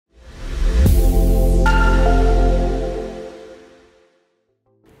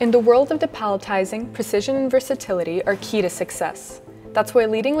In the world of depalletizing, precision and versatility are key to success. That's why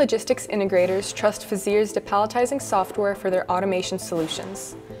leading logistics integrators trust Fizyr's depalletizing software for their automation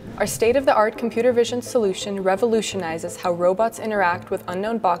solutions. Our state-of-the-art computer vision solution revolutionizes how robots interact with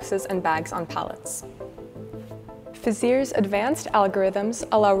unknown boxes and bags on pallets. Fizyr's advanced algorithms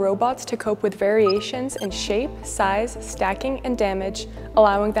allow robots to cope with variations in shape, size, stacking, and damage,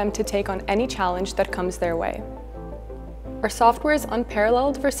 allowing them to take on any challenge that comes their way. Our software's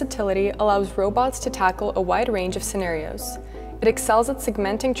unparalleled versatility allows robots to tackle a wide range of scenarios. It excels at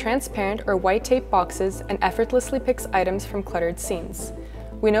segmenting transparent or white tape boxes and effortlessly picks items from cluttered scenes.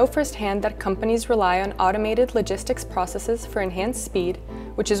 We know firsthand that companies rely on automated logistics processes for enhanced speed,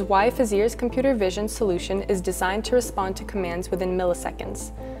 which is why Fizyr's computer vision solution is designed to respond to commands within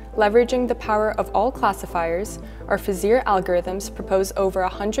milliseconds. Leveraging the power of all classifiers, our Fizyr algorithms propose over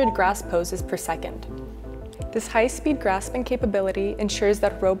 100 grasp poses per second. This high-speed grasping capability ensures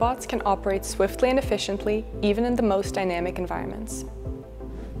that robots can operate swiftly and efficiently, even in the most dynamic environments.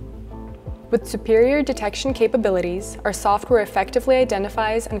 With superior detection capabilities, our software effectively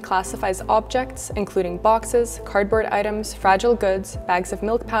identifies and classifies objects, including boxes, cardboard items, fragile goods, bags of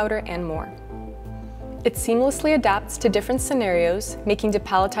milk powder, and more. It seamlessly adapts to different scenarios, making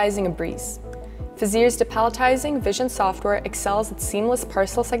depalletizing a breeze. Fizyr's depalletizing vision software excels at seamless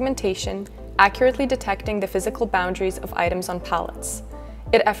parcel segmentation, accurately detecting the physical boundaries of items on pallets.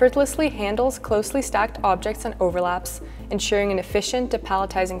 It effortlessly handles closely stacked objects and overlaps, ensuring an efficient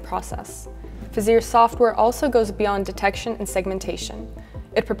depalletizing process. Fizyr software also goes beyond detection and segmentation.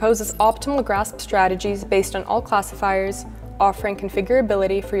 It proposes optimal grasp strategies based on all classifiers, offering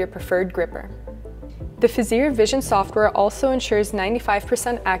configurability for your preferred gripper. The Fizyr vision software also ensures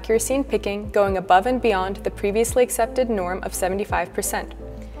 95% accuracy in picking, going above and beyond the previously accepted norm of 75%.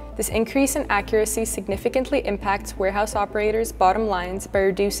 This increase in accuracy significantly impacts warehouse operators' bottom lines by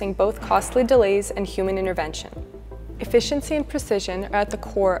reducing both costly delays and human intervention. Efficiency and precision are at the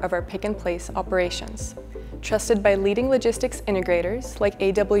core of our pick-and-place operations. Trusted by leading logistics integrators like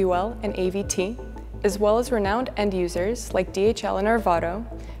AWL and AVT, as well as renowned end users like DHL and Arvado,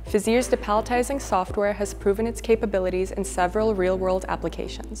 Fizyr's depalletizing software has proven its capabilities in several real-world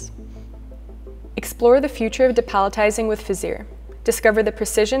applications. Explore the future of depalletizing with Fizyr. Discover the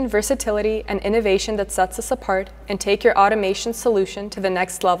precision, versatility, and innovation that sets us apart, and take your automation solution to the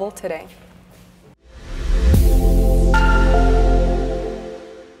next level today.